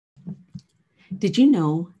Did you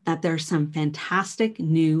know that there are some fantastic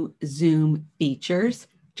new Zoom features,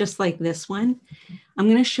 just like this one? I'm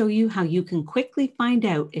going to show you how you can quickly find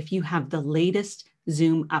out if you have the latest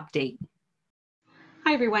Zoom update.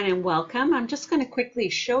 Hi everyone and welcome. I'm just going to quickly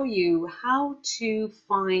show you how to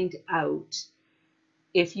find out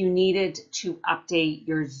if you needed to update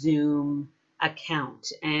your Zoom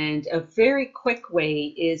account. And a very quick way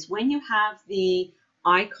is when you have the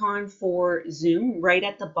icon for Zoom right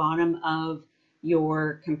at the bottom of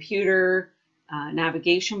your computer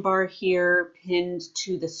navigation bar here, pinned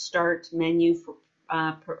to the start menu,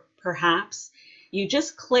 perhaps, you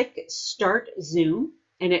just click Start Zoom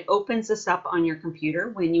and it opens this up on your computer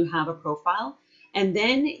when you have a profile. And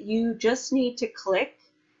then you just need to click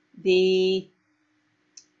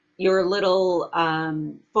your little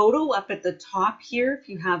photo up at the top here if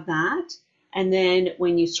you have that. And then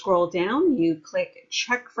when you scroll down, you click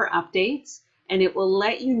Check for Updates and it will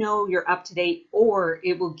let you know you're up to date, or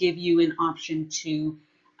it will give you an option to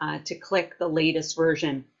click the latest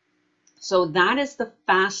version. So that is the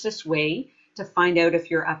fastest way to find out if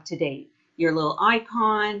you're up to date. Your little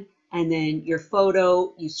icon and then your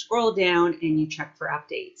photo, you scroll down and you check for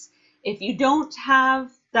updates. If you don't have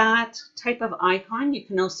that type of icon, you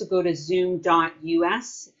can also go to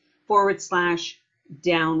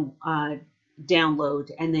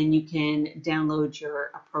zoom.us/download, and then you can download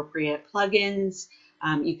your appropriate plugins.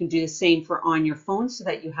 You can do the same for on your phone so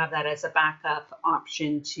that you have that as a backup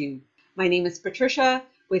option too. My name is Patricia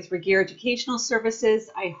with Regier Educational Services.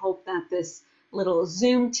 I hope that this little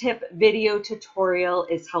Zoom tip video tutorial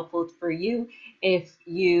is helpful for you. If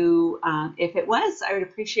it was, I would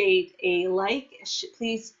appreciate a like.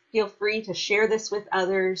 Please feel free to share this with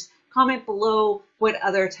others. Comment below what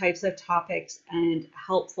other types of topics and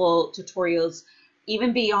helpful tutorials,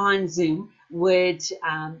 even beyond Zoom, would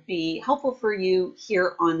be helpful for you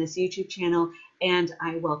here on this YouTube channel, and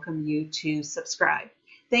I welcome you to subscribe.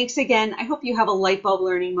 Thanks again. I hope you have a light bulb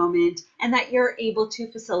learning moment and that you're able to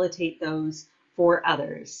facilitate those for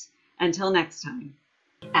others. Until next time,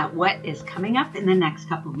 at what is coming up in the next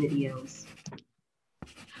couple videos.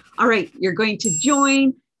 All right, you're going to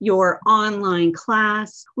join your online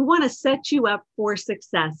class. We want to set you up for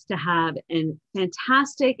success, to have a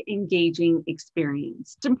fantastic, engaging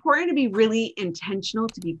experience. It's important to be really intentional,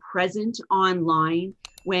 to be present online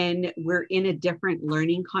when we're in a different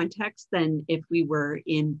learning context than if we were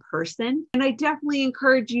in person. And I definitely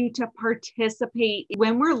encourage you to participate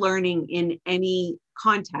when we're learning in any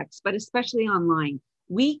context, but especially online.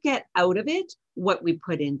 We get out of it what we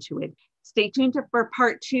put into it. Stay tuned for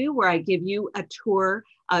part 2, where I give you a tour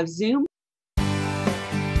of Zoom.